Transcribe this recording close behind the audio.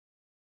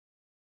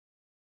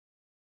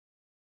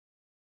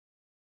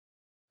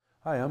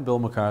Hi, I'm Bill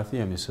McCarthy.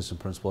 I'm the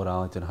assistant principal at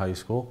Arlington High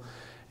School,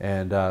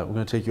 and we're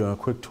going to take you on a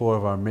quick tour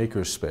of our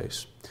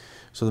Makerspace.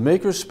 So the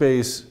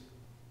Makerspace,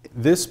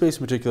 this space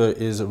in particular,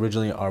 is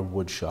originally our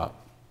wood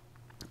shop.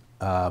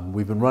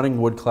 We've been running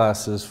wood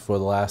classes for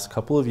the last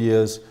couple of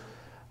years.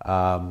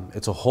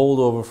 It's a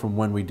holdover from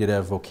when we did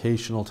have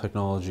vocational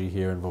technology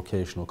here and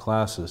vocational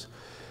classes.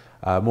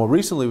 More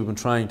recently, we've been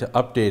trying to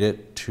update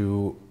it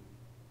to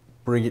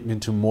bring it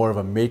into more of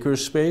a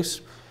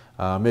makerspace.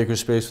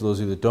 Makerspace, for those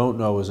of you that don't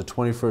know, is a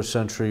 21st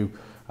century.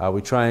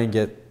 We try and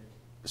get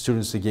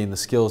students to gain the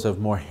skills of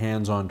more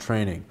hands-on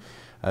training.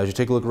 As you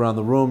take a look around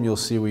the room, you'll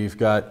see we've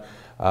got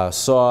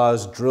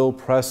saws, drill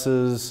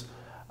presses,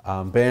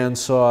 band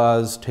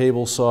saws,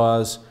 table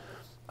saws.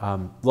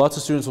 Lots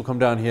of students will come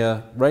down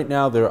here. Right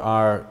now there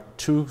are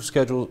 2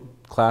 scheduled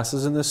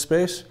classes in this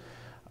space.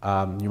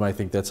 You might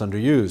think that's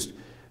underused.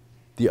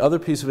 The other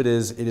piece of it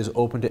is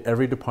open to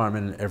every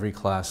department and every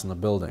class in the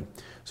building.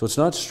 So it's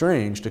not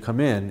strange to come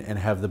in and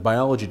have the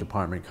biology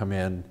department come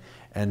in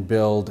and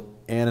build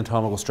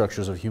anatomical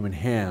structures of human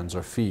hands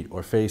or feet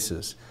or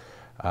faces.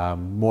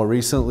 More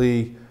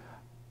recently,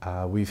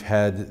 we've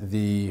had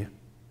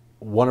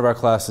one of our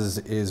classes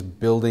is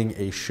building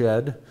a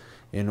shed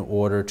in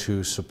order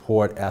to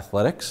support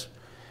athletics.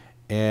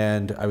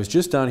 And I was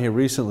just down here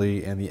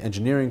recently, and the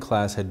engineering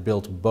class had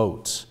built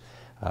boats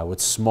with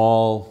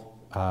small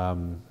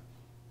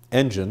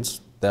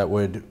engines that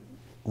would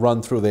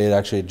run through. They had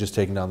actually just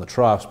taken down the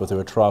troughs, but there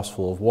were troughs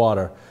full of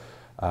water.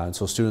 And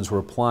so students were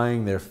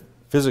applying their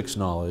physics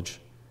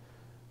knowledge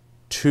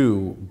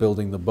to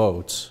building the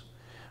boats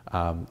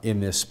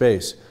in this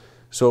space.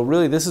 So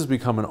really this has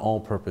become an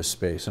all-purpose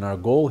space, and our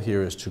goal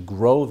here is to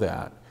grow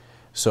that.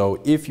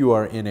 So if you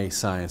are in a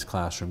science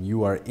classroom,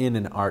 you are in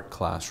an art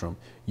classroom,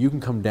 you can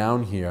come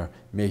down here,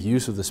 make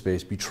use of the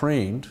space, be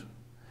trained,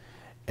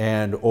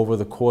 and over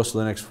the course of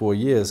the next 4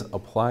 years,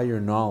 apply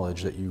your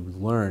knowledge that you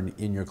learn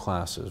in your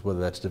classes, whether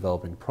that's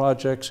developing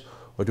projects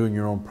or doing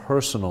your own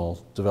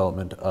personal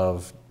development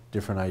of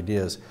different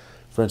ideas.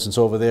 For instance,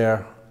 over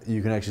there,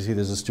 you can actually see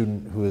there's a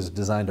student who has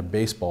designed a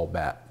baseball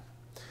bat,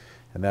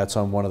 and that's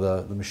on one of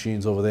the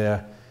machines over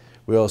there.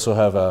 We also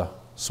have a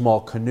small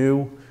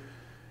canoe,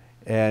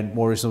 and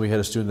more recently we had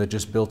a student that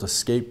just built a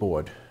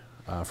skateboard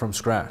from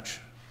scratch.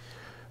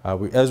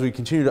 As we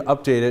continue to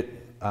update it,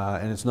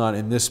 and it's not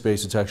in this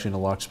space, it's actually in a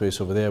locked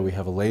space over there, we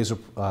have a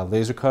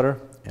laser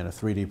cutter and a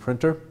 3D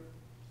printer.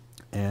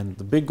 And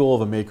the big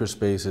goal of a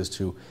makerspace is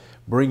to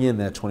bring in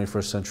that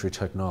 21st century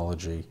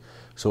technology.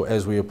 So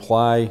as we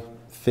apply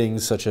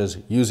things such as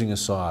using a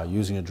saw,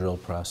 using a drill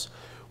press,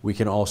 we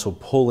can also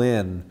pull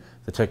in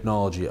the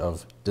technology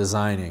of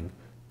designing,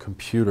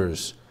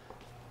 computers.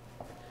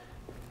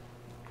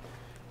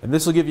 And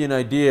this will give you an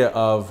idea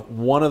of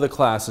one of the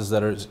classes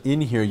that are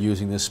in here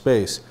using this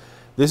space.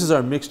 This is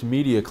our mixed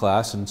media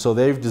class, and so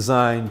they've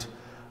designed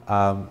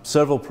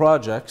several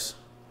projects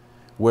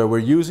where we're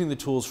using the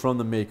tools from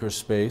the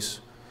Makerspace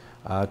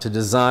to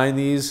design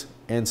these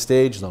and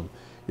stage them.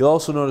 You'll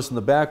also notice in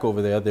the back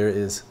over there, there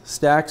is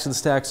stacks and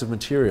stacks of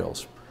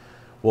materials.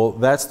 Well,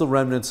 that's the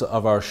remnants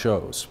of our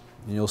shows.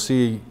 And you'll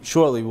see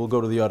shortly, we'll go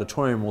to the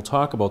auditorium, we'll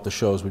talk about the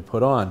shows we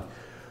put on.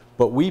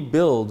 But we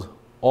build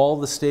all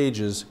the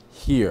stages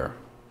here.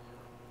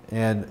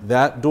 And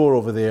that door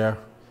over there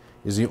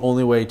is the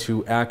only way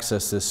to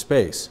access this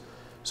space.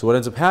 So what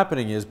ends up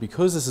happening is,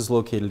 because this is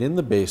located in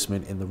the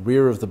basement, in the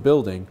rear of the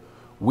building,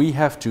 we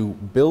have to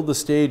build the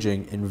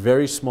staging in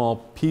very small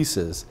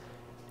pieces,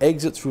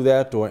 exit through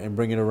that door, and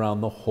bring it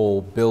around the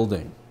whole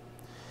building.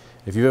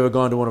 If you've ever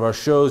gone to one of our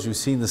shows, you've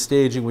seen the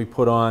staging we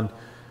put on.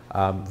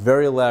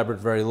 Very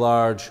elaborate, very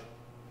large.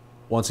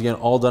 Once again,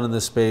 all done in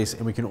this space,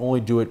 and we can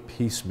only do it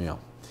piecemeal.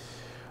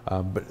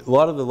 But a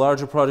lot of the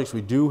larger projects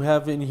we do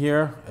have in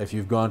here, if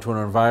you've gone to an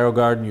Enviro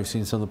Garden, you've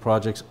seen some of the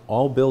projects,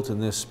 all built in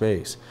this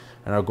space.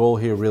 And our goal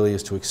here really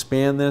is to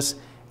expand this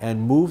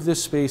and move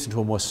this space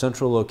into a more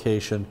central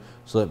location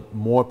so that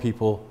more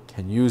people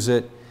can use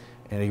it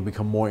and it can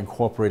become more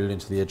incorporated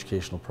into the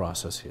educational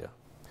process here.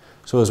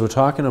 So as we're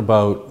talking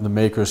about the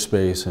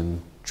makerspace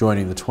and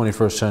joining the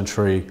 21st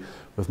century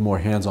with more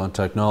hands-on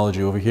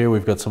technology, over here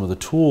we've got some of the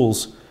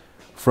tools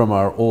from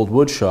our old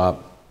wood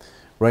shop.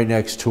 Right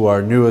next to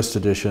our newest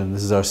addition,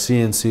 this is our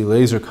Cnc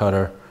Laser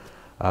Cutter,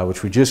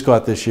 which we just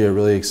got this year,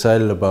 really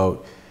excited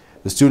about.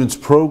 The students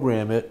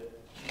program it,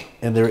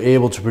 and they're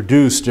able to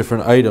produce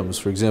different items.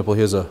 For example,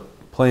 here's a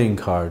playing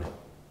card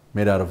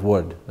made out of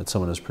wood that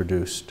someone has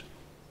produced.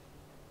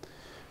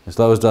 And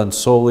so that was done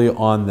solely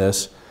on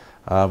this.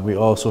 We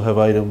also have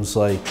items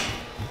like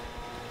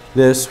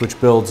this, which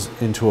builds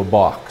into a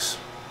box.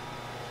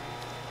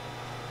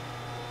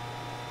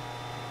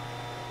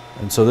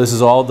 And so this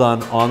is all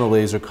done on the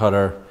laser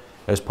cutter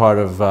as part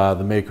of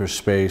the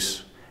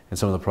Makerspace and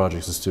some of the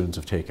projects the students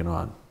have taken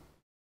on.